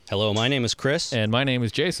Hello, my name is Chris. And my name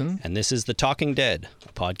is Jason. And this is The Talking Dead,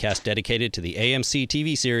 a podcast dedicated to the AMC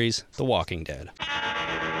TV series, The Walking Dead.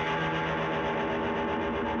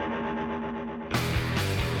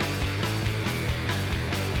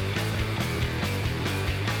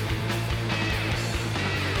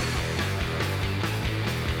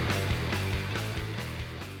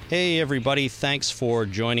 Hey everybody, thanks for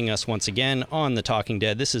joining us once again on The Talking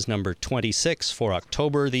Dead. This is number 26 for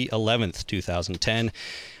October the 11th, 2010.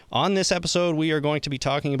 On this episode, we are going to be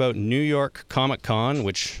talking about New York Comic Con,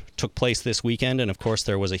 which took place this weekend, and of course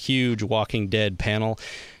there was a huge Walking Dead panel.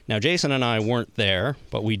 Now, Jason and I weren't there,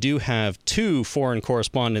 but we do have two foreign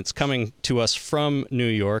correspondents coming to us from New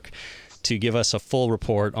York to give us a full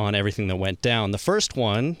report on everything that went down. The first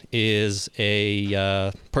one is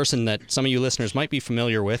a person that some of you listeners might be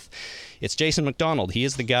familiar with. It's Jason McDonald. He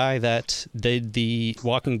is the guy that did the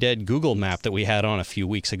Walking Dead Google map that we had on a few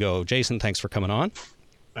weeks ago. Jason, thanks for coming on.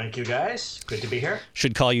 Thank you, guys. Good to be here.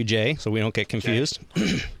 Should call you Jay, so we don't get confused.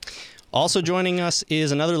 Also joining us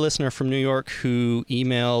is another listener from New York who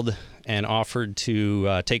emailed and offered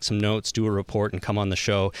to take some notes, do a report, and come on the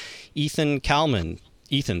show. Ethan Calman.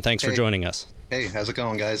 Ethan, thanks for joining us. Hey, how's it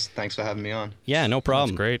going, guys? Thanks for having me on. Yeah, no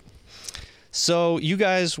problem. That's great. So you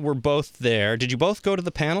guys were both there. Did you both go to the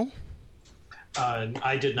panel?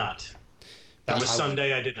 I did not. That was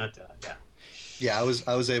Sunday. I did not. Yeah. Yeah,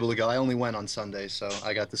 I was able to go. I only went on Sunday, so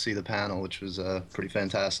I got to see the panel, which was pretty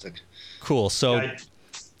fantastic. Cool. So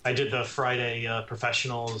I did the Friday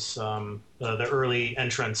professionals, the early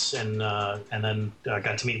entrance, and then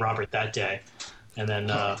got to meet Robert that day, and then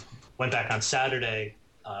went back on Saturday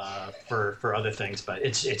for other things. But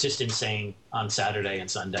it's just insane on Saturday and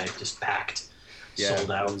Sunday, just packed, sold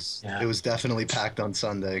out. It was definitely packed on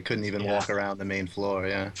Sunday. Couldn't even walk around the main floor.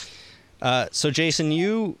 Yeah. So Jason,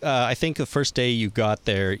 you, I think the first day you got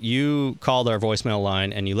there, you called our voicemail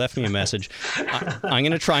line and you left me a message. I'm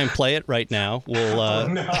going to try and play it right now. We'll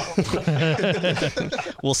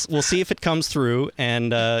we'll see if it comes through,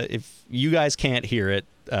 and if you guys can't hear it,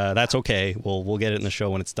 that's okay. We'll get it in the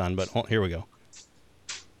show when it's done. But here we go.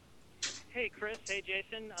 Hey, Chris. Hey,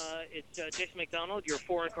 Jason. It's Jason McDonald, your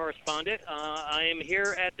foreign correspondent. I am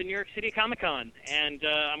here at the New York City Comic Con, and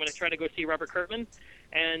I'm going to try to go see Robert Kurtman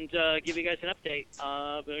and give you guys an update.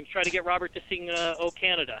 I'm going to try to get Robert to sing "Oh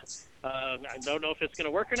Canada." I don't know if it's going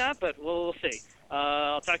to work or not, but we'll see.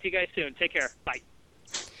 I'll talk to you guys soon. Take care. Bye.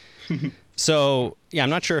 So, yeah, I'm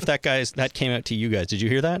not sure if that came out to you guys. Did you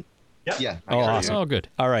hear that? Yep. Yeah. Oh, awesome. Oh, good.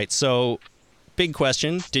 All right, so big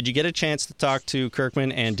question. Did you get a chance to talk to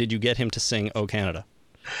Kirkman, and did you get him to sing "Oh Canada"?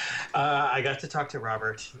 I got to talk to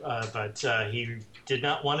Robert, but he did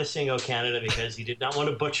not want to sing "Oh Canada" because he did not want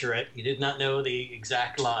to butcher it. He did not know the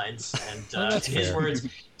exact lines, and in his words,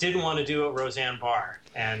 didn't want to do it Roseanne Barr,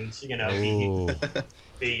 and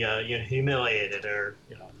be humiliated, or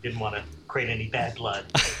didn't want to create any bad blood.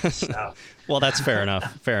 So. Well, that's fair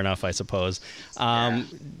enough. Fair enough, I suppose.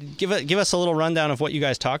 Give us a little rundown of what you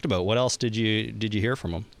guys talked about. What else did you hear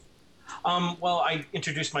from him? Well, I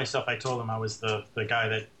introduced myself. I told him I was the guy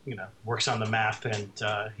that works on the map, and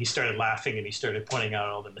he started laughing and he started pointing out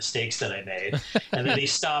all the mistakes that I made. And then he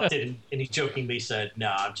stopped and he jokingly said,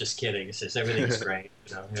 "No, I'm just kidding." He says everything's great,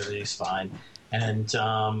 everything's fine. And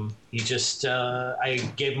he just I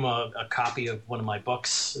gave him a copy of one of my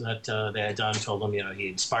books that they had done. Told him he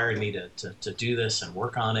inspired me to do this and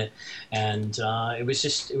work on it, and it was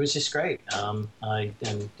just great. I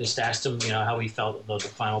just asked him how he felt about the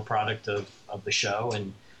final product of the show,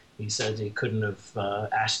 and he said he couldn't have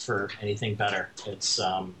asked for anything better.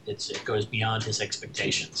 It goes beyond his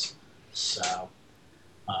expectations. So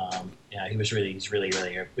he's really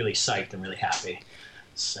psyched and really happy.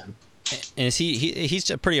 So. And is he's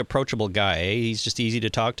a pretty approachable guy, eh? He's just easy to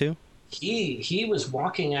talk to? He was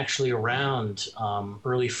walking actually around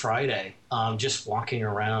early Friday, just walking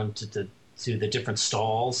around to the different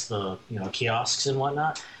stalls, the kiosks and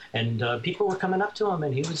whatnot, and people were coming up to him,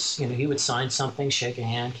 and he would sign something, shake a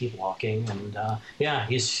hand, keep walking, and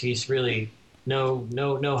he's really no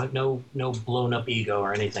blown up ego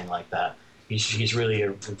or anything like that. He's really a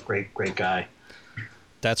great guy.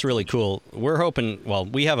 That's really cool. We're hoping. Well,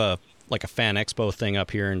 we have a fan expo thing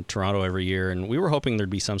up here in Toronto every year, and we were hoping there'd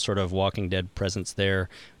be some sort of Walking Dead presence there.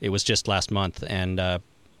 It was just last month, and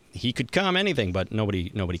he could come, anything, but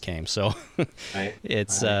nobody came. So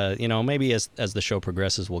it's maybe as the show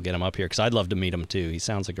progresses, we'll get him up here, because I'd love to meet him too. He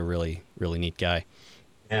sounds like a really neat guy.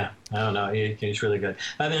 Yeah, I don't know. He's really good.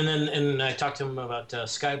 And then I talked to him about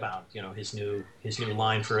Skybound. His new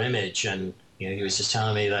line for Image, and he was just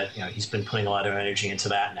telling me that he's been putting a lot of energy into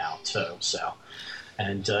that now too. So.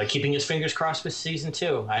 and keeping his fingers crossed with season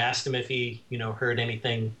 2. I asked him if he, heard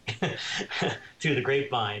anything through the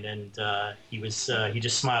grapevine, and he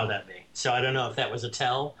just smiled at me. So I don't know if that was a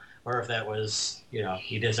tell or if that was,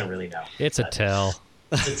 he doesn't really know. It's a tell.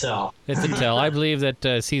 It's a tell. It's a tell. I believe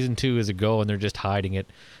that season 2 is a go, and they're just hiding it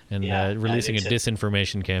and releasing a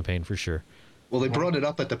disinformation campaign for sure. Well, they brought it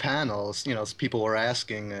up at the panels. People were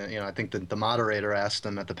asking. I think the moderator asked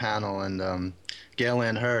them at the panel, and Gail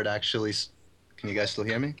Ann Hurd actually. Can you guys still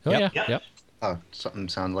hear me? Oh, Yep. yeah. Oh, something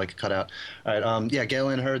sounded like it cut out. All right. Gail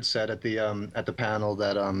Ann Hurd said at the panel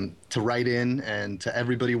that to write in and to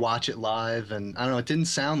everybody watch it live. And I don't know, it didn't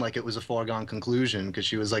sound like it was a foregone conclusion, because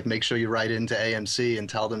she was like, make sure you write into AMC and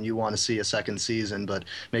tell them you want to see a second season. But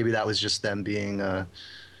maybe that was just them being, I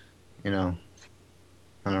don't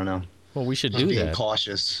know. Well, we should do being that.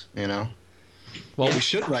 cautious, Well, Well, we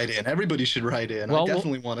should write in. Everybody should write in. Well, I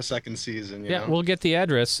definitely want a second season. You know? we'll get the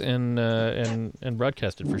address and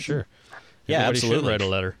broadcast it for sure. Yeah, Everybody absolutely. should write a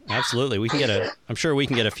letter. Absolutely. I'm sure we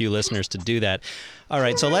can get a few listeners to do that. All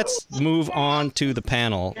right, so let's move on to the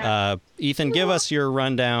panel. Ethan, give us your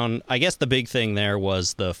rundown. I guess the big thing there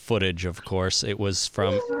was the footage, of course. It was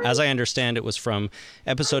from, as I understand, it was from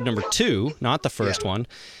episode number 2, not the first one.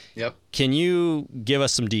 Yep. Can you give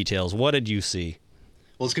us some details? What did you see?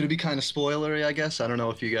 Well, it's going to be kind of spoilery, I guess. I don't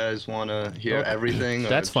know if you guys want to hear everything.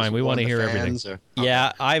 That's fine. We want to hear everything.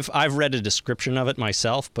 Yeah, I've read a description of it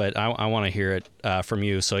myself, but I want to hear it from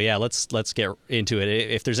you. So yeah, let's get into it.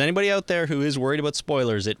 If there's anybody out there who is worried about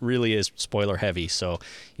spoilers, it really is spoiler heavy. So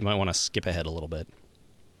you might want to skip ahead a little bit.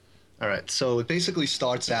 All right, so it basically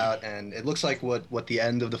starts out, and it looks like what the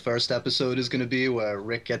end of the first episode is going to be, where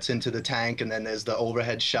Rick gets into the tank, and then there's the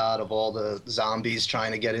overhead shot of all the zombies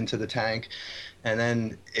trying to get into the tank. And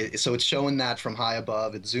then, so it's showing that from high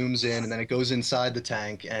above. It zooms in, and then it goes inside the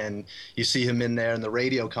tank, and you see him in there, and the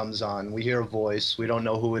radio comes on. We hear a voice. We don't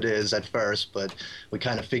know who it is at first, but we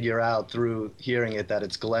kind of figure out through hearing it that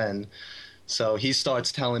it's Glenn. So he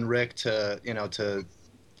starts telling Rick to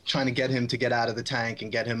trying to get him to get out of the tank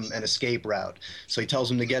and get him an escape route. So he tells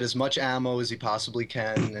him to get as much ammo as he possibly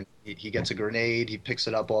can, and he gets a grenade. He picks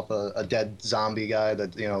it up off a dead zombie guy,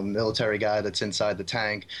 military guy that's inside the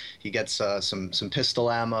tank. He gets some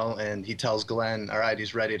pistol ammo, and he tells Glenn, all right,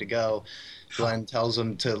 he's ready to go. Glenn tells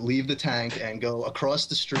him to leave the tank and go across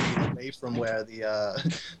the street away from where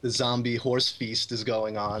the zombie horse feast is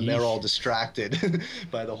going on. They're all distracted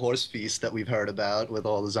by the horse feast that we've heard about, with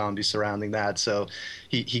all the zombies surrounding that. So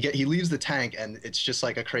he leaves the tank, and it's just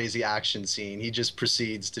like a crazy action scene. He just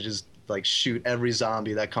proceeds to just shoot every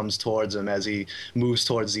zombie that comes towards him as he moves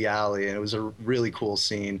towards the alley, and it was a really cool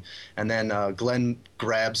scene. And then Glenn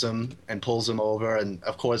grabs him and pulls him over, and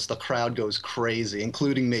of course the crowd goes crazy,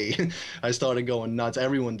 including me. I started going nuts.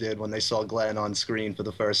 Everyone did when they saw Glenn on screen for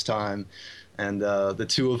the first time. And the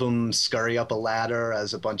two of them scurry up a ladder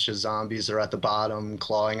as a bunch of zombies are at the bottom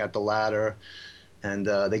clawing at the ladder. And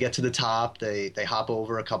they get to the top, they hop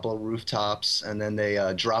over a couple of rooftops, and then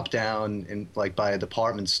they drop down by a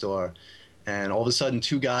department store. And all of a sudden,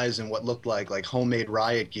 two guys in what looked like homemade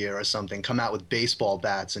riot gear or something come out with baseball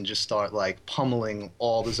bats and just start pummeling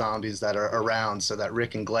all the zombies that are around so that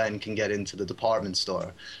Rick and Glenn can get into the department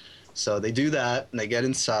store. So they do that, and they get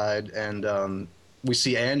inside, and we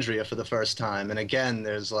see Andrea for the first time, and again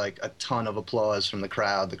there's a ton of applause from the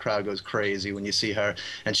crowd. The crowd goes crazy when you see her,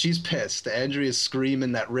 and she's pissed. Andrea's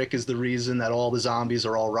screaming that Rick is the reason that all the zombies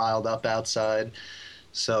are all riled up outside.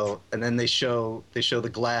 So, and then they show the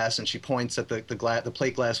glass, and she points at the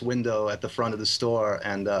plate glass window at the front of the store,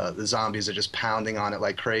 and the zombies are just pounding on it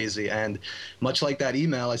like crazy. And much like that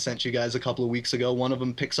email I sent you guys a couple of weeks ago, one of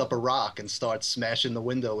them picks up a rock and starts smashing the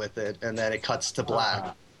window with it, and then it cuts to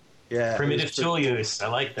black. Yeah, primitive tool use. I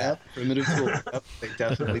like that. Yep, primitive tool. Yep, they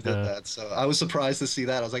definitely did that. So I was surprised to see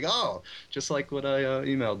that. I was like, oh, just like what I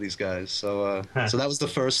emailed these guys. So so that was the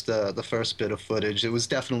first bit of footage. It was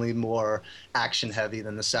definitely more action heavy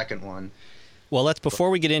than the second one. Well, before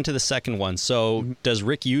we get into the second one. So, does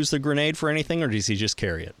Rick use the grenade for anything, or does he just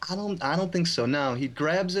carry it? I don't think so. No, he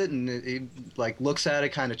grabs it and he looks at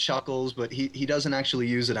it, kind of chuckles, but he doesn't actually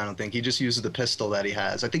use it. I don't think he just uses the pistol that he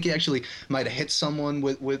has. I think he actually might have hit someone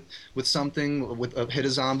with something, hit a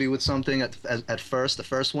zombie with something at first, the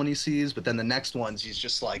first one he sees, but then the next ones he's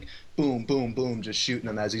just boom, boom, boom, just shooting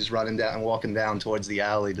them as he's running down and walking down towards the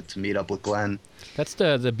alley to meet up with Glenn. That's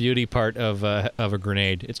the beauty part of a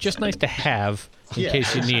grenade. It's just nice to have in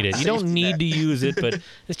case you need it. You don't need to use it, but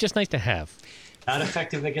it's just nice to have. Not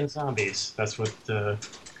effective against zombies. That's what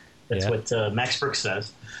That's what Max Brooks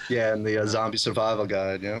says. Yeah, and the zombie survival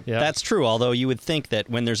guide. Yeah. That's true. Although you would think that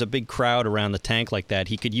when there's a big crowd around the tank like that,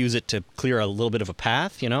 he could use it to clear a little bit of a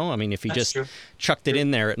path. I mean, if he just chucked it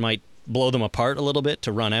in there, it might blow them apart a little bit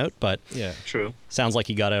to run out. But true. Sounds like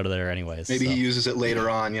he got out of there anyways. Maybe he uses it later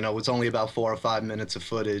on. It's only about 4 or 5 minutes of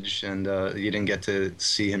footage, and you didn't get to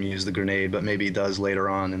see him use the grenade, but maybe he does later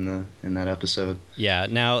on in that episode. Yeah.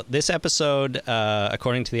 Now, this episode,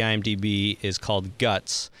 according to the IMDb, is called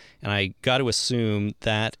Guts, and I got to assume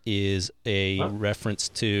that is a reference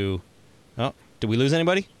to. Oh, did we lose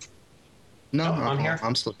anybody? No, I'm here.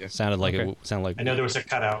 I'm still here. Sounded like I know there was a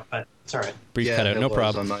cutout, but it's all right. Brief cutout, no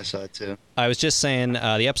problem. On my side too. I was just saying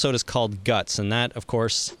the episode is called Guts, and that, of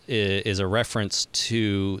course, is a reference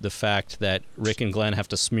to the fact that Rick and Glenn have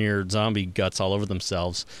to smear zombie guts all over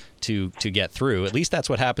themselves to get through. At least that's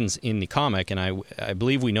what happens in the comic, and I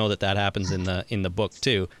believe we know that happens in the book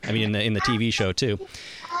too. I mean, in the TV show too.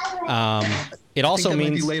 It also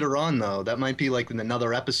means might be later on, though. That might be like in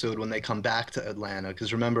another episode when they come back to Atlanta.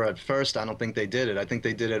 Because remember, at first, I don't think they did it. I think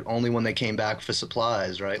they did it only when they came back for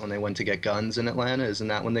supplies, right? When they went to get guns in Atlanta. Isn't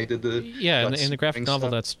that when they did the in the graphic novel?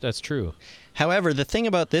 That's true. However, the thing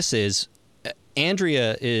about this is,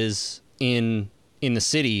 Andrea is in the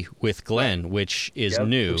city with Glenn, which is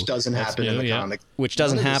new. Which doesn't happen in the comic. Which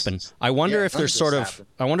doesn't happen. I wonder if they're sort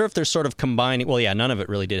of combining. Well, yeah, none of it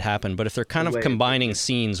really did happen, but if they're kind of combining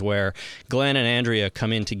scenes where Glenn and Andrea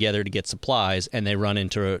come in together to get supplies, and they run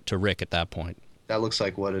into Rick at that point. That looks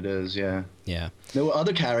like what it is. Yeah. Yeah. There were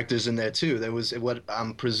other characters in there too. There was what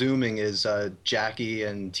I'm presuming is Jackie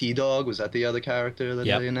and T-Dog. Was that the other character that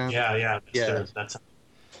they announced? Yeah. That's.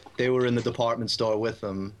 They were in the department store with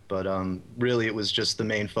them, but really it was just the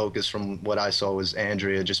main focus from what I saw was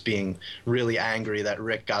Andrea just being really angry that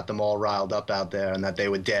Rick got them all riled up out there and that they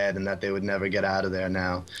were dead and that they would never get out of there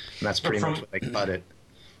now. And that's pretty much what they cut it.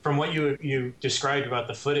 From what you described about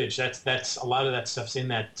the footage, that's a lot of that stuff's in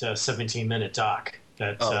that 17-minute doc.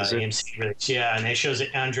 That AMC released. Yeah, and it shows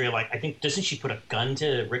Andrea, I think, doesn't she put a gun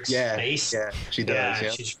to Rick's face? Yeah, she does. Yeah,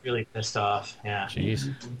 she's really pissed off. Yeah.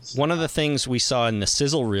 Jeez. One of the things we saw in the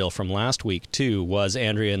sizzle reel from last week, too, was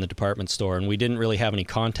Andrea in the department store, and we didn't really have any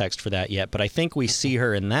context for that yet, but I think we see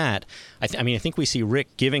her in that. I think we see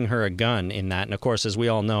Rick giving her a gun in that, and of course, as we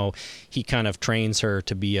all know, he kind of trains her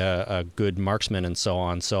to be a good marksman and so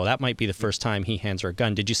on, so that might be the first time he hands her a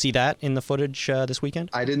gun. Did you see that in the footage this weekend?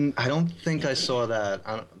 I don't think I saw that.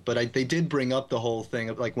 But they did bring up the whole thing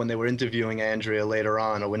of when they were interviewing Andrea later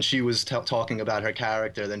on, or when she was talking about her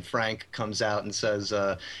character, then Frank comes out and says,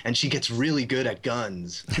 and she gets really good at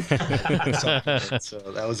guns. So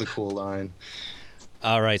that was a cool line.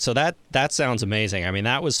 All right, so that sounds amazing. I mean,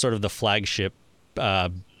 that was sort of the flagship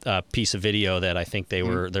piece of video that I think they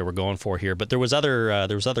were going for here. But there was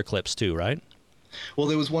other clips too, right? Well,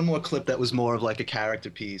 there was one more clip that was more of like a character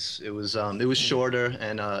piece. It was shorter,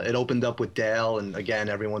 and it opened up with Dale, and again,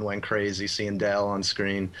 everyone went crazy seeing Dale on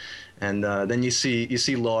screen, and then you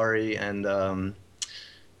see Laurie and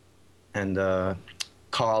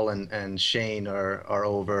Carl and Shane are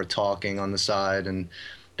over talking on the side, and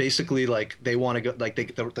basically they want to go,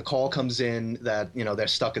 the call comes in that they're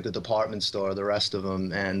stuck at the department store, the rest of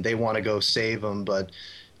them, and they want to go save them, but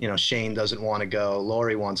Shane doesn't want to go.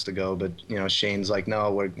 Laurie wants to go, but Shane's like,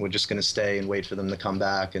 no, we're just going to stay and wait for them to come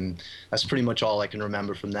back. And that's pretty much all I can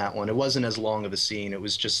remember from that one. It wasn't as long of a scene. It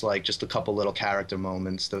was just a couple little character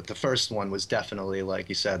moments. The first one was definitely, like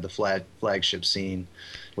you said, the flagship scene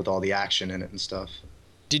with all the action in it and stuff.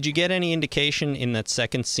 Did you get any indication in that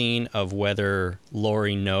second scene of whether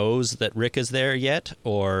Laurie knows that Rick is there yet,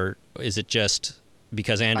 or is it just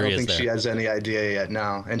because Andrea is there? I don't think she has any idea yet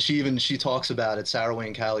now. And she talks about it. Sarah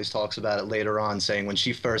Wayne Callies talks about it later on, saying when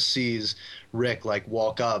she first sees Rick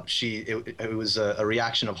walk up, it was a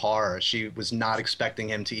reaction of horror. She was not expecting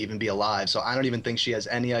him to even be alive. So I don't even think she has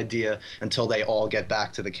any idea until they all get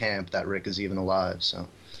back to the camp that Rick is even alive. So.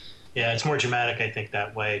 Yeah, it's more dramatic, I think,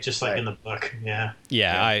 that way, just like in the book. Yeah.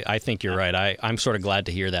 Yeah, I think you're right. I'm sort of glad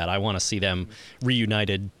to hear that. I want to see them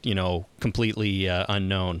reunited, completely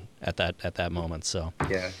unknown at that moment. So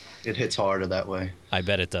yeah, it hits harder that way. I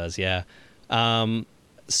bet it does. Yeah.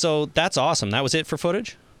 So that's awesome. That was it for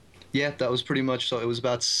footage? Yeah, that was pretty much so. It was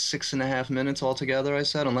about 6.5 minutes altogether, I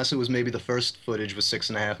said, unless it was maybe the first footage was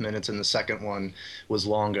 6.5 minutes and the second one was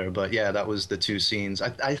longer. But yeah, that was the two scenes.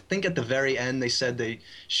 I think at the very end they said they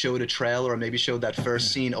showed a trailer or maybe showed that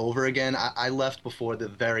first scene over again. I left before the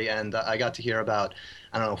very end. I got to hear about,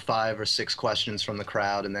 5 or 6 questions from the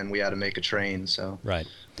crowd, and then we had to make a train. So right.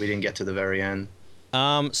 We didn't get to the very end.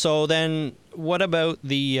 So then, what about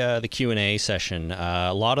the Q&A session?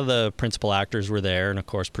 A lot of the principal actors were there, and of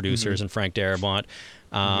course producers and Frank Darabont.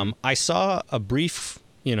 I saw a brief,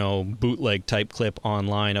 bootleg type clip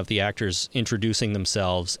online of the actors introducing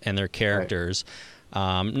themselves and their characters.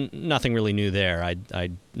 Right. Nothing really new there.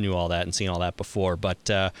 I knew all that and seen all that before. But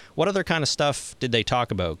what other kind of stuff did they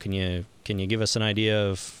talk about? Can you give us an idea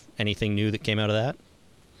of anything new that came out of that?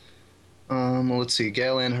 Well, let's see.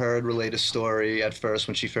 Gail Ann Hurd relayed a story at first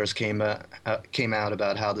when she first came out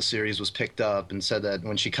about how the series was picked up, and said that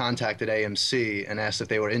when she contacted AMC and asked if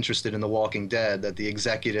they were interested in The Walking Dead, that the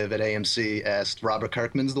executive at AMC asked Robert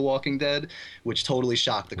Kirkman's The Walking Dead, which totally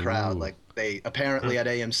shocked the crowd. Like, they apparently at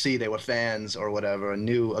AMC they were fans or whatever and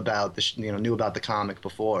knew about the comic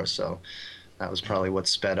before, so that was probably what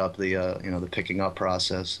sped up the the picking up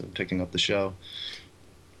process of picking up the show.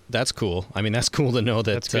 That's cool. I mean, that's cool to know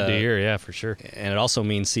that. That's good to hear, yeah, for sure. And it also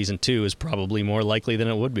means season 2 is probably more likely than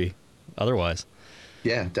it would be otherwise.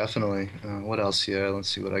 Yeah, definitely. What else here? Let's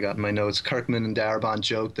see what I got in my notes. Kirkman and Darabont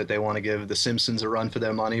joked that they want to give The Simpsons a run for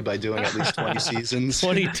their money by doing at least 20 seasons.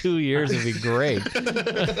 22 years would be great.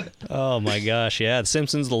 Oh, my gosh, yeah. The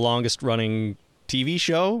Simpsons, the longest running TV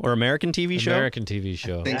show or American TV show? American TV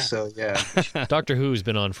show. I think so, yeah. Doctor Who's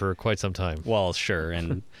been on for quite some time. Well, sure,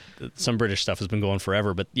 and some British stuff has been going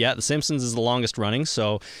forever. But yeah, The Simpsons is the longest running,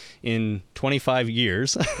 so in 25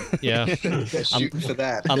 years. Yeah. Shooting for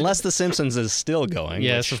that. Unless The Simpsons is still going.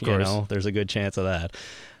 Yes, which, of course. There's a good chance of that.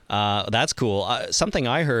 That's cool. Something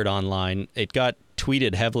I heard online, it got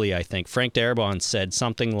tweeted heavily, I think. Frank Darabont said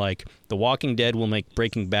something like, The Walking Dead will make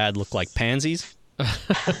Breaking Bad look like pansies.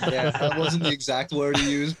 Yeah, that wasn't the exact word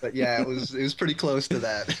he used, but yeah, it was pretty close to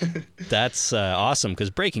that. That's awesome,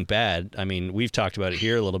 because Breaking Bad, I mean, we've talked about it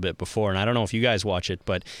here a little bit before, and I don't know if you guys watch it,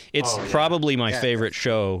 but it's probably my favorite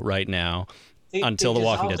show right now. Until The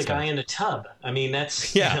Walking Dead. The guy in a tub. I mean,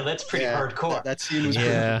 that's that's pretty hardcore. That scene was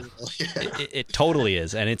pretty brutal. It totally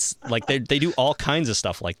is, and it's like they do all kinds of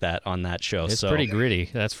stuff like that on that show. It's pretty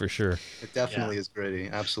gritty, that's for sure. It definitely is gritty,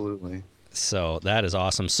 absolutely. So that is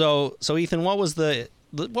awesome. So Ethan, what was the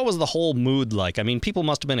whole mood like? I mean, people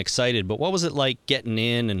must have been excited, but what was it like getting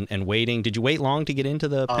in and waiting? Did you wait long to get into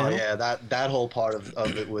the panel? Oh yeah, that whole part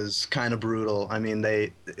of it was kind of brutal. I mean,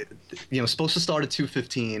 supposed to start at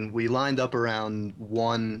 2:15. We lined up around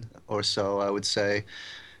 1 or so, I would say,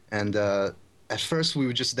 and at first we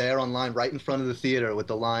were just there online right in front of the theater with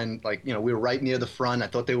the line, we were right near the front. I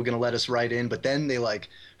thought they were going to let us right in, but then they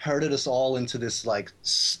herded us all into this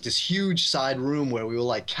this huge side room where we were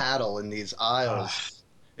like cattle in these aisles.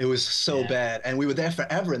 It was so bad, and we were there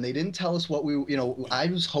forever, and they didn't tell us what I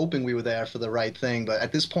was hoping we were there for the right thing, but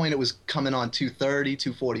at this point it was coming on 2:30,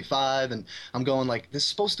 2:45, and I'm going this is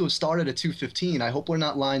supposed to have started at 2:15. I hope we're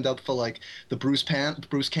not lined up for the Bruce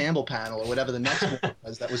Campbell panel or whatever the next one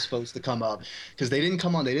was that was supposed to come up, because they didn't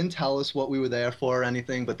come on. They didn't tell us what we were there for or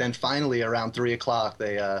anything, but then finally around 3 o'clock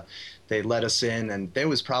they let us in, and there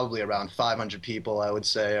was probably around 500 people, I would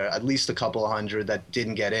say, or at least a couple of hundred that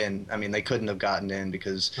didn't get in. I mean, they couldn't have gotten in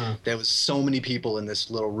because there was so many people in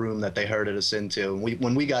this little room that they herded us into. And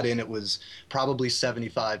when we got in, it was probably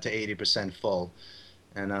 75 to 80% full.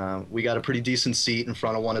 And we got a pretty decent seat in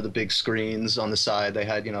front of one of the big screens on the side. They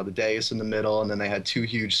had, the dais in the middle, and then they had 2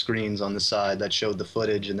 huge screens on the side that showed the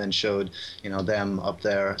footage and then showed, them up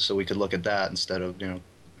there, so we could look at that instead of,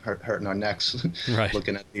 hurting our necks right.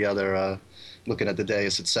 looking at the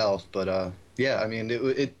dais itself. But I mean,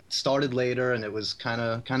 it started later, and it was kind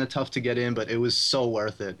of tough to get in, but it was so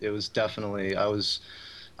worth it. It was definitely, I was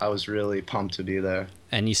really pumped to be there.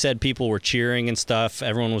 And you said people were cheering and stuff.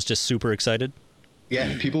 Everyone was just super excited.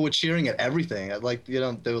 Yeah, people were cheering at everything.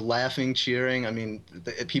 They were laughing, cheering. I mean,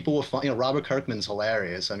 people were fun. Robert Kirkman's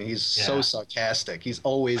hilarious. I mean, he's so sarcastic. He's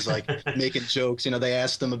always making jokes. They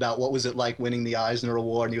asked him about what was it like winning the Eisner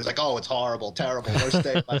Award, and he was like, "Oh, it's horrible, terrible, worst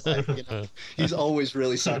day of my life." He's always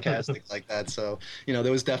really sarcastic like that. So,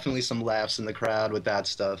 there was definitely some laughs in the crowd with that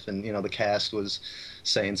stuff, and the cast was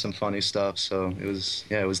saying some funny stuff. So it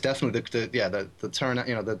was definitely the turnout.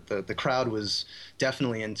 The crowd was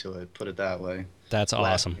definitely into it. Put it that way. That's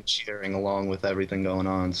awesome. And cheering along with everything going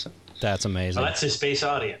on. So. That's amazing. Well, that's his space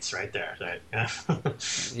audience right there.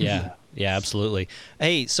 Yeah, absolutely.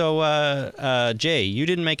 Hey, so Jay, you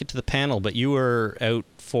didn't make it to the panel, but you were out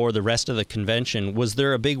for the rest of the convention. Was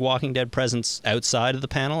there a big Walking Dead presence outside of the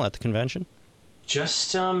panel at the convention?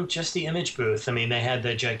 Just the image booth. I mean, they had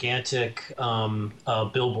the gigantic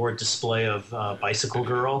billboard display of Bicycle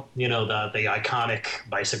Girl, the iconic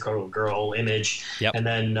Bicycle Girl image, and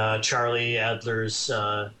then Charlie Adler's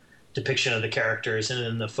depiction of the characters, and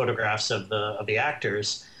then the photographs of the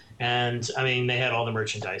actors. And I mean, they had all the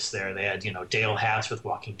merchandise there. They had, Dale hats with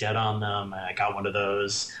Walking Dead on them. I got one of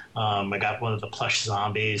those. I got one of the plush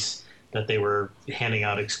zombies that they were handing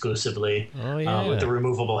out exclusively with the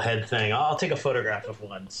removable head thing. I'll take a photograph of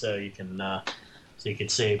one so you can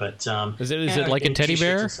see. But is it like a teddy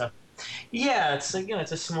bear? Yeah, it's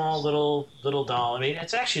it's a small little doll. I mean,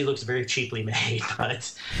 it actually looks very cheaply made,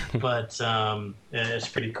 but it's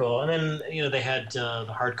pretty cool. And then they had the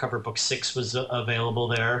hardcover book 6 was available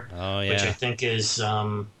there, which I think is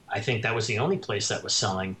I think that was the only place that was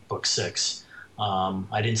selling book 6.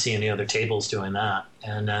 I didn't see any other tables doing that.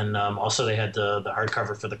 And then also they had the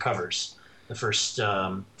hardcover for the covers. The first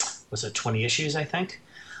was it 20 issues, I think.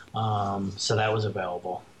 So that was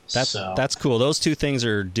available. That's cool. Those two things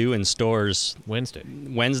are due in stores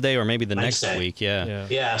Wednesday or maybe the next week.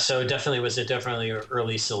 Yeah. So it definitely was definitely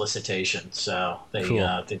early solicitation. So they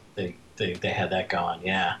they had that going.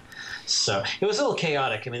 Yeah. So it was a little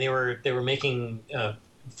chaotic. I mean, they were making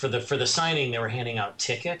for the signing, they were handing out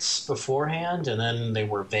tickets beforehand, and then they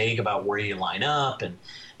were vague about where you line up. And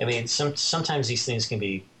I mean, sometimes these things can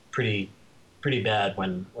be pretty bad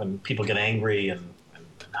when people get angry and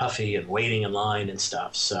huffy and waiting in line and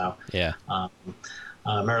stuff. So I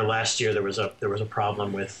remember last year there was a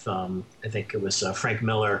problem with I think it was Frank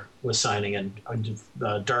Miller was signing, and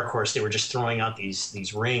Dark Horse, they were just throwing out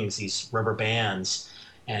these rings, these rubber bands,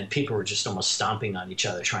 and people were just almost stomping on each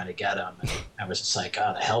other trying to get them. And I was just like,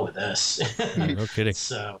 oh, the hell with this. No kidding.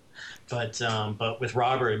 So, but with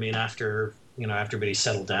Robert, I mean, after everybody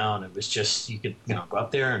settled down, it was just, you could, go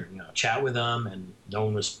up there and, chat with them, and no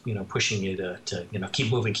one was, pushing you to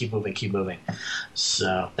keep moving.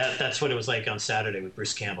 So that's what it was like on Saturday with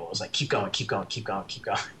Bruce Campbell. It was like, keep going.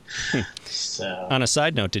 So on a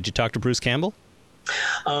side note, did you talk to Bruce Campbell?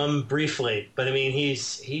 Briefly, but I mean, he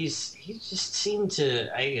just seemed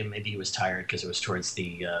to, maybe he was tired because it was towards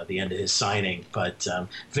the end of his signing, but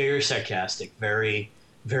very sarcastic, very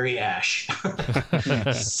Ash.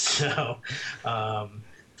 So,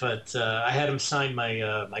 but I had him sign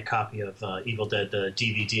my copy of Evil Dead, the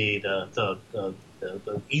DVD, the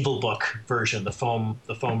Evil Book version, the foam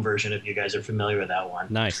version. If you guys are familiar with that one,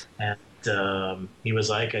 nice. And he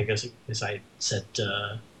was like, I guess I said,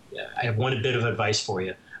 I have one bit of advice for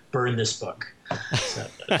you: burn this book. So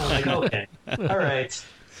I'm like, okay, all right,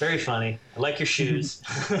 very funny. I like your shoes.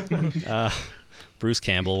 Bruce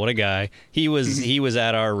Campbell, what a guy. He was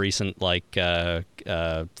at our recent fan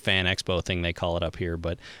expo thing, they call it up here,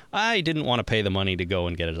 but I didn't want to pay the money to go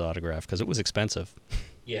and get his autograph because it was expensive.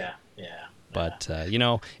 Yeah. But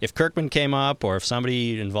if Kirkman came up, or if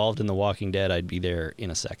somebody involved in The Walking Dead, I'd be there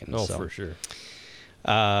in a second. Oh, for sure.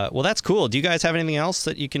 Well, that's cool. Do you guys have anything else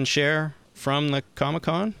that you can share from the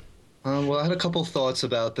Comic-Con? Well, I had a couple thoughts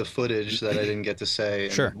about the footage that I didn't get to say.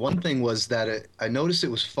 Sure. And one thing was that I noticed it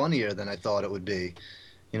was funnier than I thought it would be.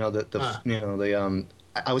 I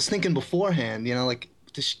was thinking beforehand,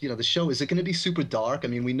 the show, is it going to be super dark? I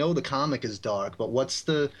mean, we know the comic is dark, but what's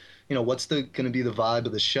going to be the vibe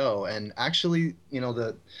of the show? And actually,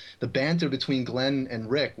 the banter between Glenn and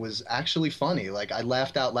Rick was actually funny. Like, I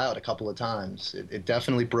laughed out loud a couple of times. It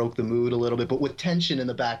definitely broke the mood a little bit, but with tension in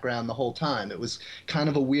the background the whole time. It was kind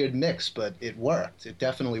of a weird mix, but it worked. It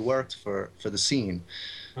definitely worked for the scene,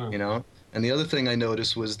 And the other thing I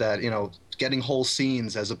noticed was that, getting whole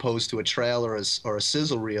scenes as opposed to a trailer or a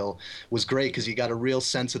sizzle reel was great, because you got a real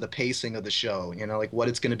sense of the pacing of the show, like what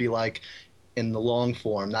it's going to be like in the long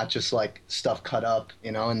form, not just like stuff cut up,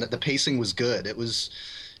 and the pacing was good.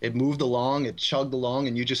 It moved along, it chugged along,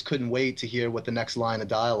 and you just couldn't wait to hear what the next line of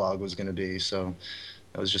dialogue was going to be. So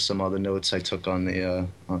that was just some other notes I took on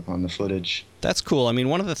the footage. That's cool. I mean,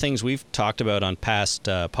 one of the things we've talked about on past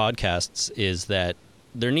podcasts is that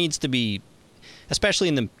there needs to be, especially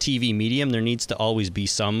in the TV medium, there needs to always be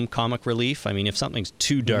some comic relief. I mean, if something's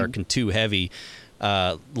too dark and too heavy,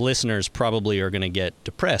 listeners probably are going to get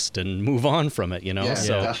depressed and move on from it, Yeah,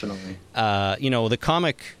 so, definitely. The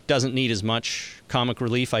comic doesn't need as much comic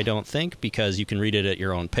relief, I don't think, because you can read it at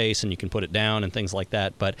your own pace and you can put it down and things like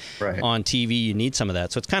that. But on TV, you need some of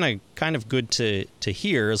that. So it's kind of good to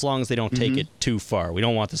hear, as long as they don't take it too far. We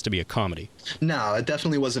don't want this to be a comedy. No, it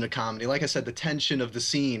definitely wasn't a comedy. Like I said, the tension of the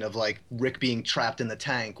scene of like Rick being trapped in the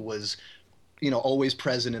tank was, always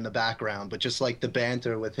present in the background, but just like the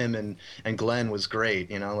banter with him and Glenn was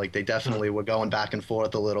great, like they definitely were going back and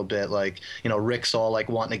forth a little bit, like, Rick's all like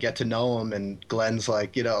wanting to get to know him, and Glenn's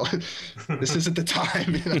like, this isn't the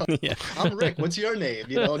time, Yeah. I'm Rick, what's your name?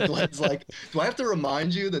 And Glenn's like, do I have to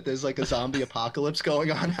remind you that there's like a zombie apocalypse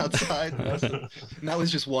going on outside? And that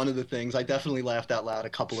was just one of the things. I definitely laughed out loud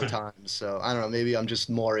a couple of times, so I don't know, maybe I'm just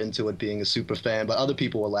more into it being a super fan, but other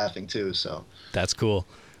people were laughing too, so. That's cool.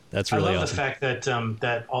 That's really I love awesome. the fact that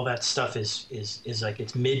that all that stuff is like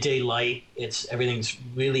it's midday light. Everything's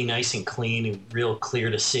really nice and clean and real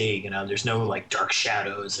clear to see. You know, there's no like dark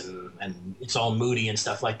shadows and it's all moody and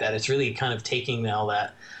stuff like that. It's really kind of taking all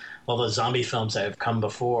those zombie films that have come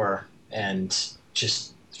before and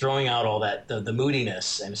just throwing out all that the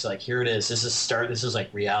moodiness, and it's like, here it is. This is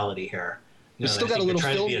like reality here. It's still got a little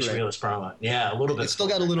film grain. Yeah, a little bit. It's still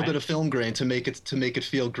got a little bit of film grain to make it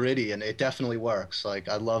feel gritty, and it definitely works. Like,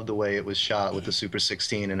 I love the way it was shot with the Super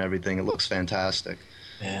 16 and everything. It looks fantastic.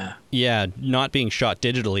 Yeah. Yeah, not being shot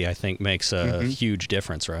digitally, I think, makes a huge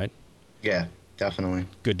difference, right? Yeah, definitely.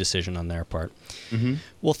 Good decision on their part. Mm-hmm.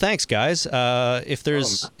 Well, thanks, guys. If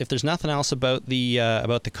there's nothing else about the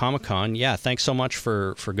Comic-Con, yeah, thanks so much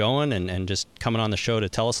for going and just coming on the show to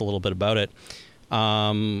tell us a little bit about it.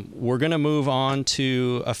 We're going to move on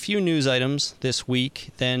to a few news items this week,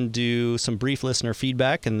 then do some brief listener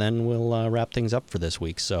feedback, and then we'll wrap things up for this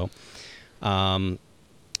week. So the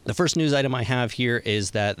first news item I have here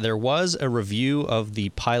is that there was a review of the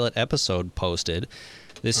pilot episode posted.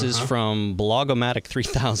 This is from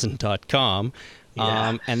blogomatic3000.com,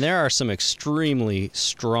 and there are some extremely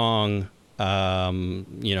strong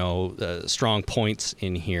strong points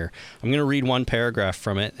in here. I'm going to read one paragraph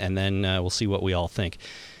from it, and then we'll see what we all think.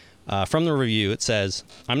 From the review, it says,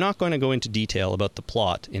 "I'm not going to go into detail about the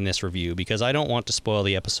plot in this review because I don't want to spoil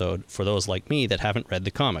the episode for those like me that haven't read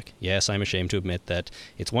the comic. Yes, I'm ashamed to admit that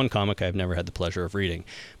it's one comic I've never had the pleasure of reading.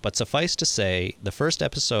 But suffice to say, the first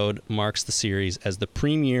episode marks the series as the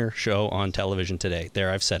premier show on television today." There,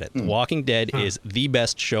 I've said it. The Walking Dead is the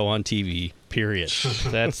best show on TV, period.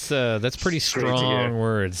 That's pretty strong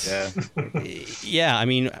words. Yeah. Yeah, I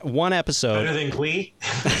mean, one episode... Better than Glee?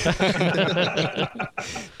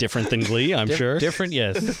 Different than Glee, I'm sure. Different,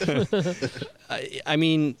 yes. I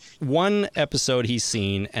mean, one episode he's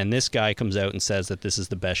seen, and this guy comes out and says that this is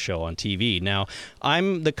the best show on TV. Now,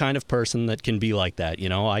 I'm the kind of person that can be like that, you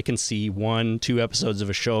know? I can see 1-2 episodes of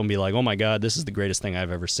a show and be like, oh my God, this is the greatest thing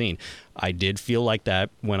I've ever seen. I did feel like that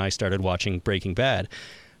when I started watching Breaking Bad.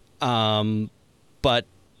 But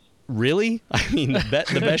really? I mean,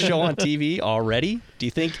 the best show on TV already? Do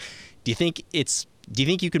you think you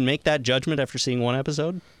can make that judgment after seeing one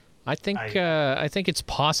episode? I think it's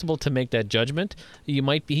possible to make that judgment. He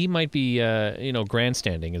might be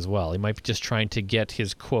grandstanding as well. He might be just trying to get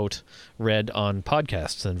his quote read on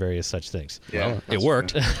podcasts and various such things. Yeah, well, it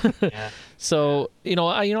worked. Yeah. So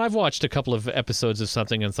I've watched a couple of episodes of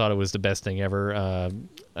something and thought it was the best thing ever.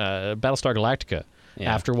 Battlestar Galactica.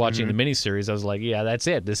 Yeah. After watching the miniseries, I was like, yeah, that's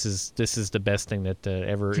it. This is the best thing that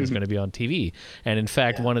ever is going to be on TV. And in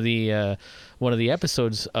fact, one of the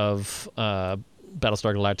episodes of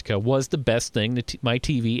Battlestar Galactica was the best thing that my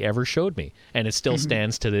TV ever showed me, and it still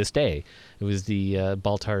stands to this day. It was the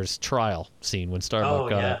Baltar's trial scene when Starbuck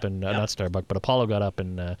got up and not Starbuck, but Apollo got up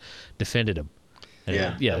and defended him.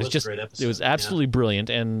 And it was just it was absolutely brilliant,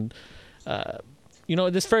 and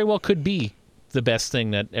this very well could be the best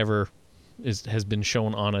thing that ever has been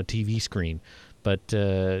shown on a TV screen. But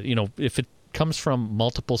if it comes from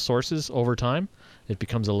multiple sources over time, it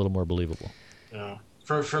becomes a little more believable.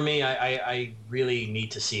 For me, I really need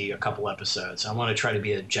to see a couple episodes. I want to try to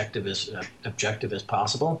be objective as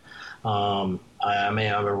possible. I'm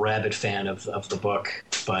a rabid fan of the book,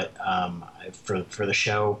 but for the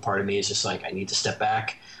show, part of me is just like, I need to step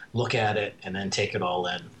back, look at it, and then take it all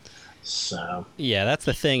in. So yeah, that's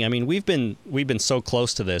the thing. I mean, we've been so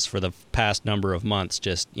close to this for the past number of months,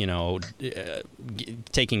 just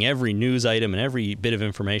taking every news item and every bit of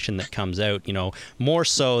information that comes out, more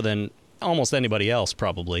so than almost anybody else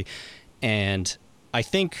probably. And I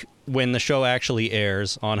think when the show actually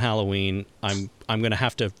airs on Halloween, I'm going to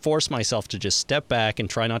have to force myself to just step back and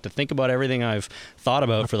try not to think about everything I've thought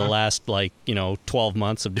about for the last 12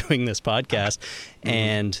 months of doing this podcast,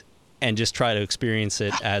 and just try to experience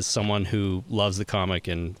it as someone who loves the comic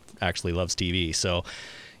and actually loves TV. So,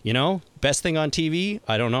 best thing on TV,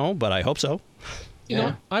 I don't know, but I hope so.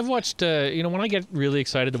 I've watched, when I get really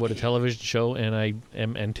excited about a television show and I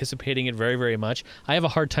am anticipating it very, very much, I have a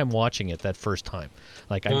hard time watching it that first time.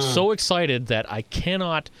 Like, I'm so excited that I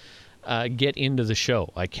cannot get into the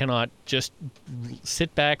show. I cannot just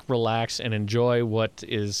sit back, relax, and enjoy what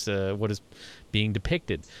is being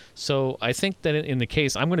depicted. So I think that in the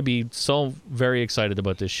case, I'm going to be so very excited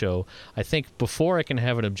about this show. I think before I can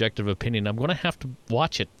have an objective opinion, I'm going to have to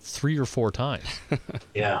watch it 3 or 4 times.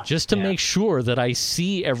 Just to make sure that I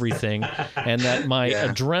see everything and that my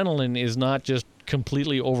adrenaline is not just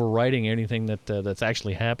completely overriding anything that's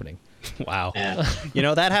actually happening. Wow.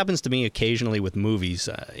 That happens to me occasionally with movies.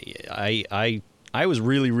 I I was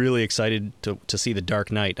really, really excited to see The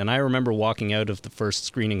Dark Knight, and I remember walking out of the first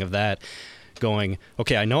screening of that going,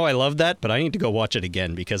 okay, I know I love that, but I need to go watch it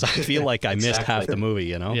again because I feel like I missed half the movie,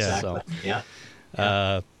 you know? Yeah. Exactly. So,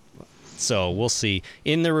 Yeah. So we'll see.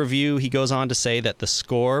 In the review, he goes on to say that the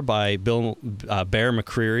score by Bear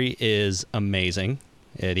McCreary is amazing.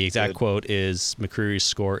 The exact quote is, McCreary's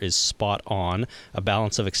score is spot on, a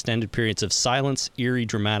balance of extended periods of silence, eerie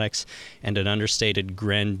dramatics, and an understated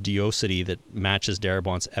grandiosity that matches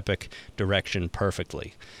Darabont's epic direction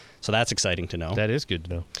perfectly. So that's exciting to know. That is good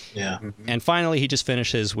to know. Yeah. And finally, he just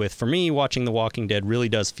finishes with, for me, watching The Walking Dead really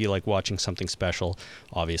does feel like watching something special,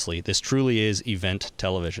 obviously. This truly is event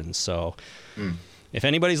television. So if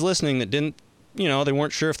anybody's listening that didn't, they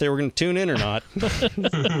weren't sure if they were going to tune in or not,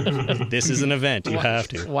 this is an event. You have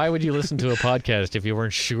to. Why would you listen to a podcast if you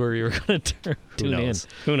weren't sure you were going to tune in?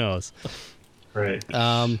 Who knows? Right.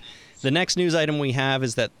 The next news item we have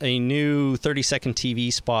is that a new 30-second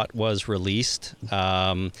TV spot was released.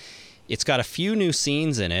 It's got a few new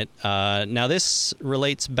scenes in it. Now, this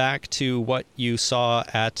relates back to what you saw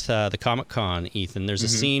at the Comic-Con, Ethan. There's a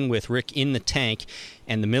scene with Rick in the tank,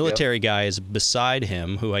 and the military guy is beside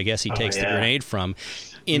him, who I guess he takes the grenade from.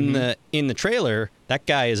 In the trailer, that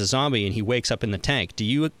guy is a zombie, and he wakes up in the tank. Did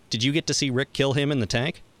you get to see Rick kill him in the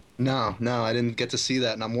tank? No, I didn't get to see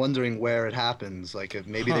that, and I'm wondering where it happens. Like, if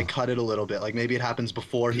maybe they cut it a little bit. Like, maybe it happens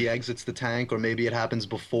before he exits the tank, or maybe it happens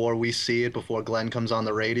before we see it, before Glenn comes on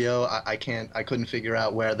the radio. I couldn't figure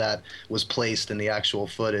out where that was placed in the actual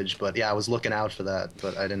footage. But yeah, I was looking out for that,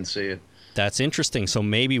 but I didn't see it. That's interesting. So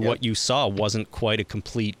maybe what you saw wasn't quite a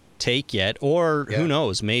complete take yet, or who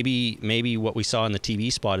knows? Maybe what we saw in the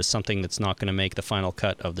TV spot is something that's not going to make the final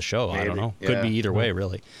cut of the show. Maybe. I don't know. Could be either way,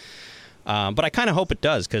 really. But I kind of hope it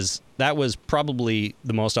does, because that was probably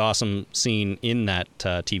the most awesome scene in that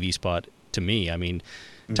TV spot to me. I mean,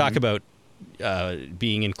 talk about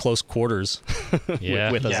being in close quarters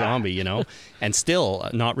with a zombie, and still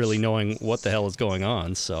not really knowing what the hell is going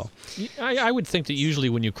on. So I would think that usually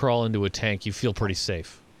when you crawl into a tank, you feel pretty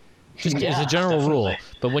safe. Just as a general rule.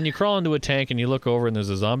 But when you crawl into a tank and you look over and there's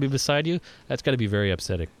a zombie beside you, that's got to be very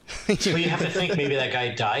upsetting. Well, you have to think maybe that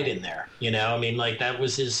guy died in there. I mean, like, that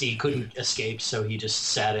was he couldn't escape, so he just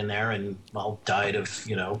sat in there and, died of,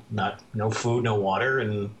 no food, no water,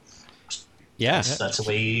 and that's the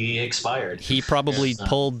way he expired. He probably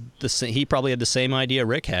he probably had the same idea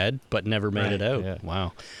Rick had, but never made it out. Yeah.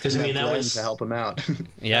 Wow. Because, I mean, that was to help him out.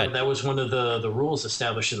 That was one of the rules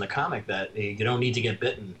established in the comic, that you don't need to get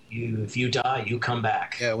bitten. If you die, you come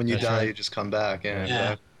back. Yeah, when you die, you just come back. Yeah.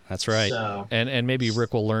 Exactly. That's right. So, and maybe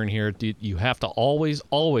Rick will learn here, you have to always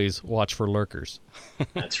watch for lurkers.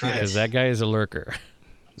 That's right. Because that guy is a lurker.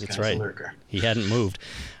 That's right. He hadn't moved.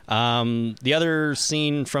 The other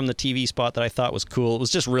scene from the TV spot that I thought was cool, it was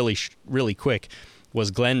just really, really quick,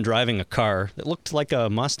 was Glenn driving a car that looked like a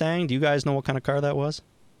Mustang. Do you guys know what kind of car that was?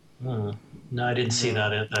 No, I didn't see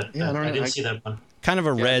that. I didn't see that one. Kind of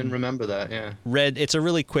a red. I didn't remember that. Yeah. Red. It's a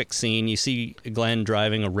really quick scene. You see Glenn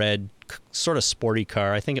driving a red, sort of sporty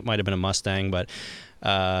car. I think it might have been a Mustang, but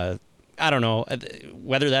I don't know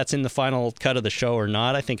whether that's in the final cut of the show or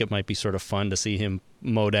not. I think it might be sort of fun to see him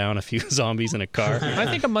mow down a few zombies in a car. I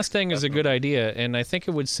think a Mustang is a good idea, and I think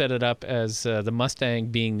it would set it up as the Mustang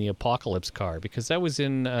being the apocalypse car, because that was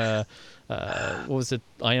in what was it,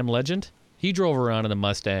 I Am Legend? He drove around in the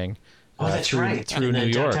Mustang. Through New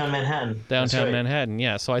York, downtown Manhattan.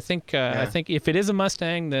 Yeah, so I think if it is a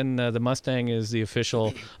Mustang, then the Mustang is the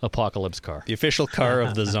official apocalypse car. The official car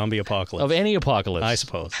of the zombie apocalypse. Of any apocalypse, I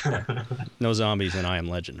suppose. No zombies in I Am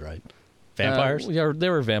Legend, right? Vampires? Yeah, they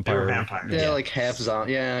were vampires. Yeah, like half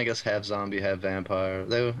zombie. Yeah, I guess half zombie, half vampire.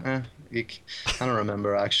 They were, I don't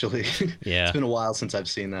remember actually. Yeah, it's been a while since I've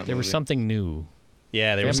seen that. There was something new.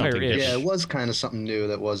 Yeah, there was something. Yeah, it was kind of something new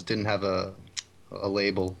that didn't have a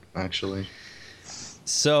label, actually.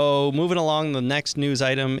 So moving along, the next news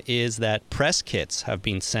item is that press kits have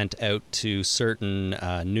been sent out to certain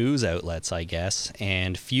news outlets, I guess,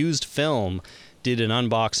 and Fused Film did an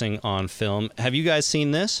unboxing on film. Have you guys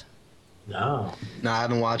seen this? No, I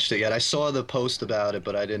haven't watched it yet. I saw the post about it,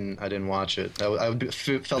 but I didn't watch it.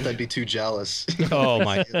 Felt I'd be too jealous. Oh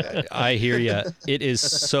my! I hear you. It is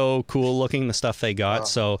so cool looking, the stuff they got.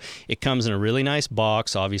 So it comes in a really nice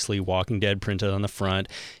box. Obviously, Walking Dead printed on the front.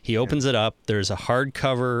 He opens it up. There's a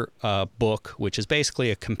hardcover book, which is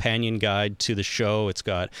basically a companion guide to the show. It's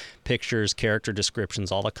got pictures, character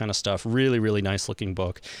descriptions, all that kind of stuff. Really, really nice looking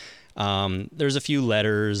book. There's a few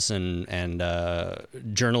letters and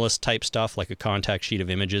journalist type stuff, like a contact sheet of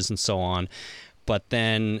images and so on. But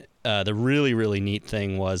then the really, really neat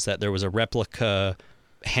thing was that there was a replica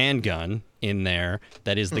handgun in there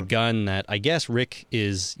that is the gun that I guess Rick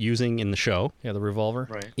is using in the show. Yeah, the revolver.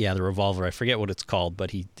 Right. Yeah, the revolver. I forget what it's called,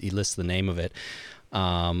 but he lists the name of it.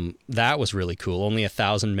 That was really cool. Only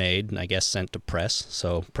 1,000 made, and I guess sent to press.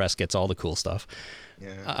 So press gets all the cool stuff.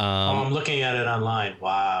 Yeah. I'm looking at it online.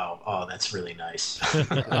 Wow. Oh, that's really nice.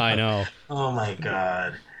 I know. Oh my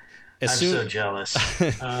God. I'm so jealous.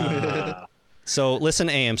 So listen,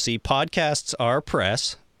 AMC, podcasts are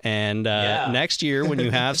press. And next year, when you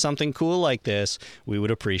have something cool like this, we would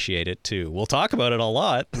appreciate it too. We'll talk about it a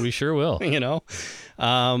lot. We sure will. You know?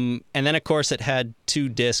 And then, of course, it had 2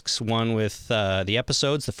 discs, one with the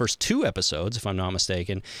episodes, the first 2 episodes, if I'm not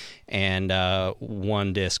mistaken, and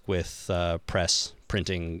 1 disc with press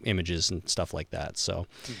printing images and stuff like that. So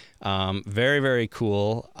very, very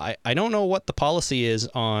cool. I don't know what the policy is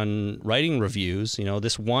on writing reviews. You know,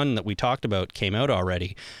 this one that we talked about came out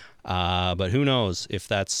already. But who knows if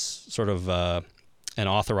that's sort of an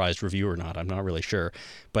authorized review or not. I'm not really sure.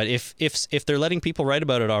 But if they're letting people write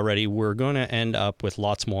about it already, we're going to end up with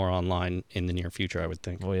lots more online in the near future, I would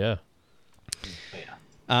think. Oh, yeah.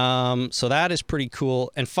 So that is pretty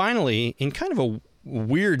cool. And finally, in kind of a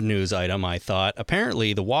weird news item, I thought,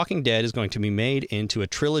 apparently The Walking Dead is going to be made into a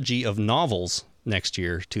trilogy of novels next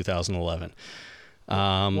year, 2011.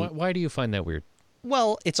 Why do you find that weird?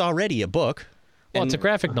 Well, it's already a book. Well, it's a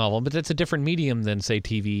graphic novel, but it's a different medium than, say,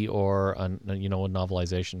 TV or a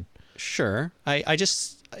novelization. Sure.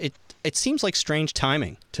 It seems like strange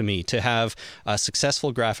timing to me to have a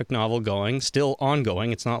successful graphic novel going, still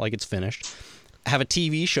ongoing. It's not like it's finished. Have a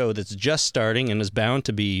TV show that's just starting and is bound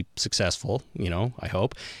to be successful, I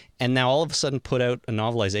hope. And now all of a sudden put out a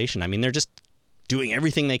novelization. I mean, they're just doing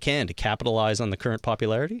everything they can to capitalize on the current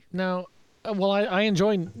popularity. Now, well, I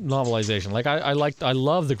enjoy novelization. Like I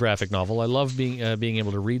love the graphic novel. I love being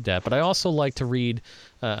able to read that. But I also like to read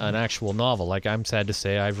an actual novel. Like I'm sad to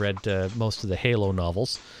say I've read most of the Halo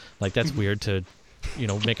novels. Like that's weird to,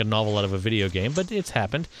 make a novel out of a video game, but it's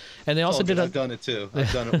happened. And they also I've done it too.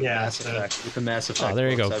 I've done it with Mass Effect. With the Mass Effect. Oh, there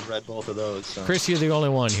you go. I've read both of those. So. Chris, you're the only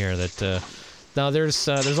one here that. Now there's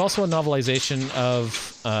also a novelization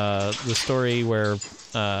of the story where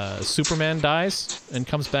Superman dies and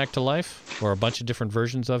comes back to life, or a bunch of different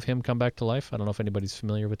versions of him come back to life. I don't know if anybody's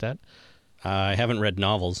familiar with that. I haven't read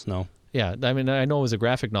novels, no. Yeah, I mean, I know it was a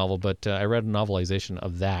graphic novel, but I read a novelization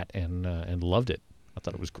of that and loved it. I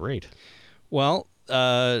thought it was great. Well,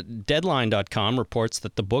 Deadline.com reports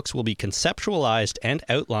that the books will be conceptualized and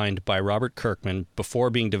outlined by Robert Kirkman before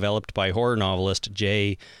being developed by horror novelist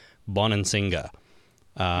Jay Bonansinga.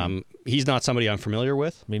 He's not somebody I'm familiar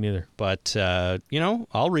with. Me neither. But,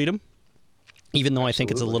 I'll read them. Even though I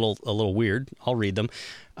think it's a little weird, I'll read them.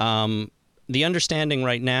 The understanding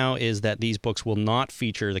right now is that these books will not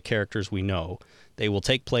feature the characters we know. They will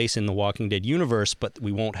take place in the Walking Dead universe, but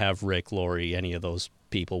we won't have Rick, Lori, any of those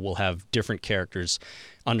people. We'll have different characters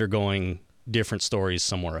undergoing different stories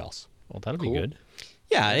somewhere else. Well, that'll be good.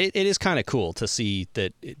 Yeah, it is kind of cool to see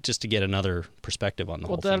that, just to get another perspective on the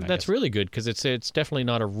whole thing. That's really good because it's definitely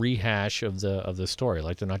not a rehash of the story.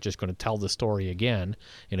 Like they're not just going to tell the story again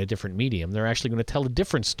in a different medium. They're actually going to tell a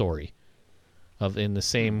different story in the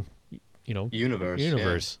same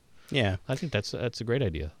universe. Yeah. I think that's a great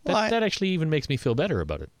idea. That actually even makes me feel better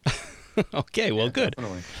about it. Okay, well, good.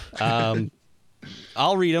 Definitely.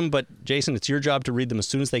 I'll read them, but Jason, it's your job to read them as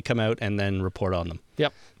soon as they come out and then report on them.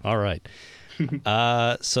 Yep. All right.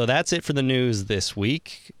 So that's it for the news this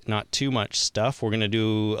week. Not too much stuff. We're going to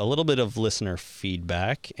do a little bit of listener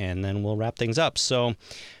feedback, and then we'll wrap things up. So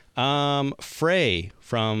Frey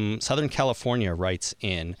from Southern California writes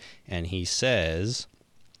in, and he says...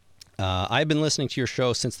 I've been listening to your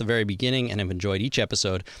show since the very beginning and have enjoyed each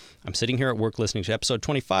episode. I'm sitting here at work listening to episode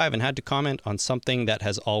 25 and had to comment on something that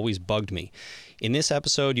has always bugged me. In this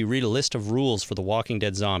episode, you read a list of rules for the Walking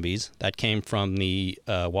Dead zombies. That came from the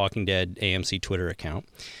Walking Dead AMC Twitter account.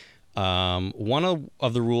 One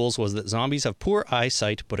of the rules was that zombies have poor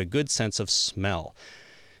eyesight but a good sense of smell.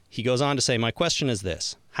 He goes on to say, my question is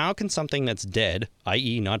this. How can something that's dead,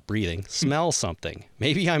 i.e. not breathing, smell something?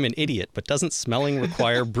 Maybe I'm an idiot, but doesn't smelling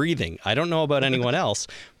require breathing? I don't know about anyone else,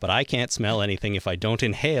 but I can't smell anything if I don't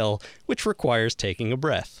inhale, which requires taking a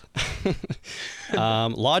breath.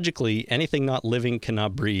 Logically, anything not living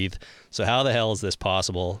cannot breathe. So how the hell is this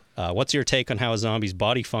possible? What's your take on how a zombie's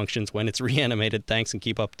body functions when it's reanimated? Thanks, and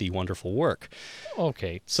keep up the wonderful work.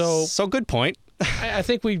 Okay, so good point. I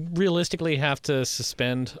think we realistically have to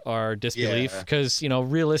suspend our disbelief because,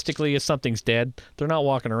 realistically, if something's dead, they're not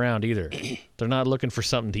walking around either. They're not looking for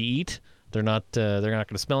something to eat. They're not going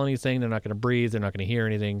to smell anything. They're not going to breathe. They're not going to hear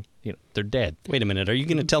anything. They're dead. Wait a minute. Are you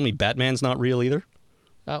going to tell me Batman's not real either?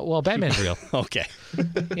 Well, Batman's real. Okay.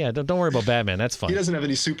 Yeah, don't worry about Batman. That's fine. He doesn't have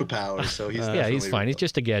any superpowers, so he's he's fine. real. He's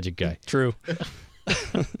just a gadget guy. True.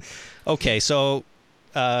 Okay, so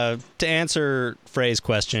to answer Frey's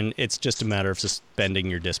question, it's just a matter of suspending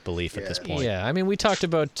your disbelief at this point. Yeah, I mean, we talked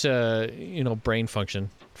about brain function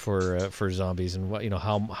for zombies and what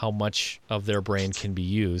how much of their brain can be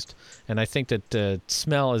used, and I think that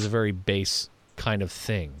smell is a very base kind of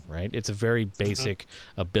thing, right? It's a very basic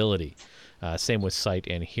ability. Same with sight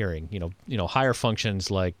and hearing. Higher functions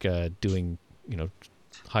like doing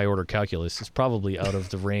high order calculus is probably out of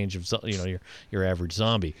the range of your average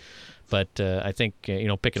zombie. But I think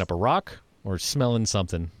picking up a rock or smelling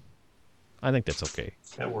something, I think that's okay.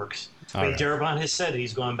 That works. Right. Darabont has said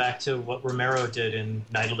he's going back to what Romero did in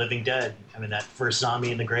Night of the Living Dead. I mean, that first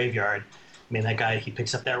zombie in the graveyard. I mean, that guy, he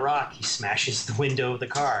picks up that rock, he smashes the window of the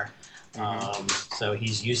car. So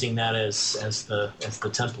he's using that as the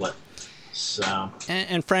template. So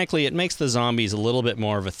and frankly, it makes the zombies a little bit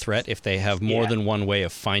more of a threat if they have more than one way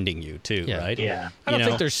of finding you, too, right? Yeah. I don't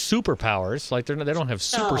think they're superpowers. Like they don't have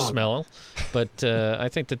super smell, but I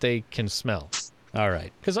think that they can smell. All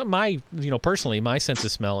right. Because personally, my sense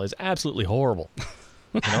of smell is absolutely horrible.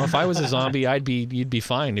 If I was a zombie, you'd be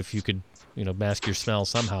fine if you could, mask your smell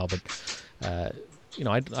somehow. But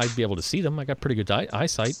I'd be able to see them. I got pretty good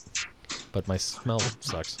eyesight. But my smell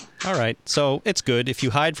sucks. All right. So it's good. If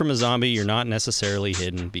you hide from a zombie, you're not necessarily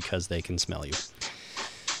hidden because they can smell you.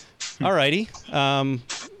 All righty.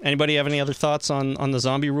 Anybody have any other thoughts on the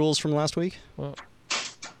zombie rules from last week? Well,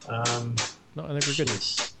 no, I think we're good.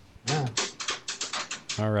 Yeah.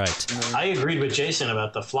 All right. I agreed with Jason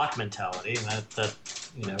about the flock mentality, and that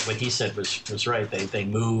what he said was right. They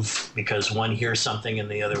move because one hears something and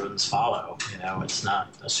the other ones follow. It's not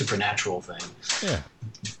a supernatural thing. Yeah.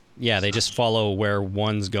 Yeah, they just follow where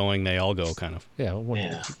one's going, they all go, kind of.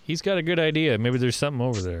 Yeah, he's got a good idea. Maybe there's something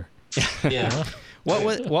over there. Yeah. What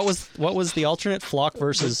was the alternate? Flock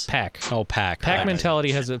versus pack? Oh, pack. Pack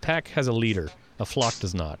mentality has a leader. A flock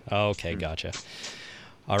does not. Okay, gotcha.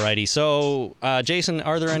 Alrighty. So, Jason,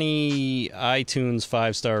 are there any iTunes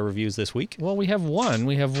 5-star reviews this week? Well, we have one.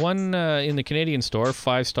 We have one in the Canadian store,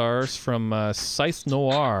 5 stars from Scythe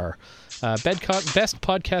Noir. Best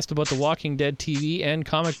podcast about The Walking Dead TV and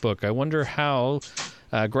comic book. I wonder how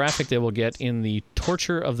graphic they will get in the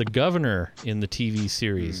torture of the governor in the TV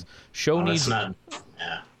series. Show needs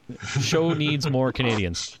more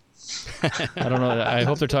Canadians. I don't know. I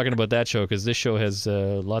hope they're talking about that show because this show has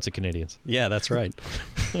lots of Canadians. Yeah, that's right.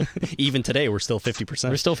 Even today, we're still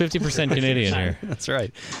 50%. We're still 50% Canadian here. That's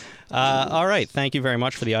right. All right. Thank you very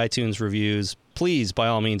much for the iTunes reviews. Please, by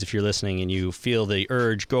all means, if you're listening and you feel the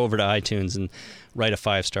urge, go over to iTunes and write a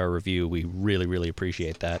 5-star review. We really, really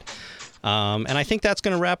appreciate that. And I think that's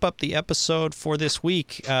going to wrap up the episode for this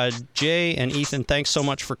week. Jay and Ethan, thanks so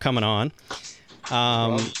much for coming on.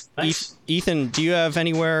 Ethan, do you have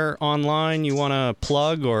anywhere online you want to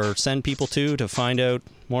plug or send people to find out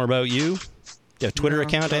more about you? Do you have a Twitter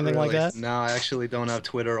account, anything like that? No, I actually don't have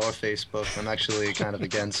Twitter or Facebook. I'm actually kind of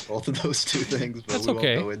against both of those two things, but that's we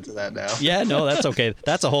okay. won't go into that now. Yeah, no, that's okay.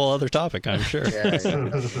 That's a whole other topic, I'm sure. Yeah.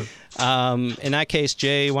 In that case,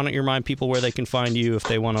 Jay, why don't you remind people where they can find you if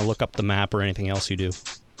they want to look up the map or anything else you do?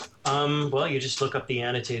 Well, you just look up the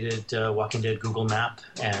annotated Walking Dead Google map,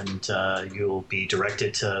 and you'll be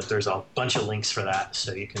directed to. There's a bunch of links for that,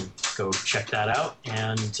 so you can go check that out.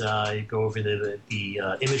 And you go over the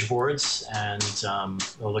image boards, and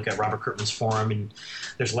we'll look at Robert Kirkman's forum, and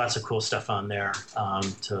there's lots of cool stuff on there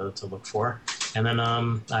to look for. And then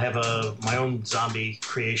I have my own zombie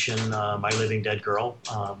creation, My Living Dead Girl,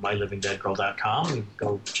 mylivingdeadgirl.com. You can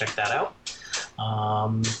go check that out.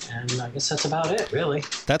 And I guess that's about it, really.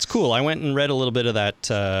 That's cool. I went and read a little bit of that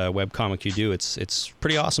webcomic you do. It's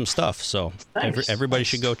pretty awesome stuff, so everybody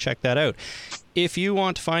should go check that out. If you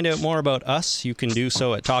want to find out more about us, you can do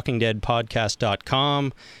so at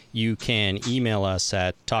talkingdeadpodcast.com. You can email us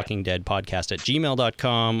at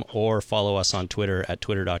talkingdeadpodcast@gmail.com or follow us on Twitter at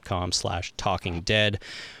twitter.com/talkingdead.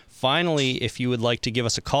 Finally, if you would like to give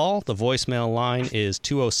us a call, the voicemail line is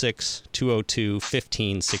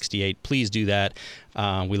 206-202-1568. Please do that.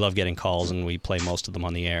 We love getting calls, and we play most of them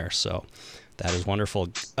on the air, so that is wonderful.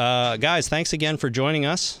 Guys, thanks again for joining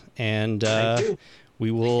us, and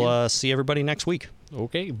we will see everybody next week.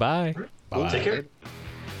 Okay, bye. Cool, take care.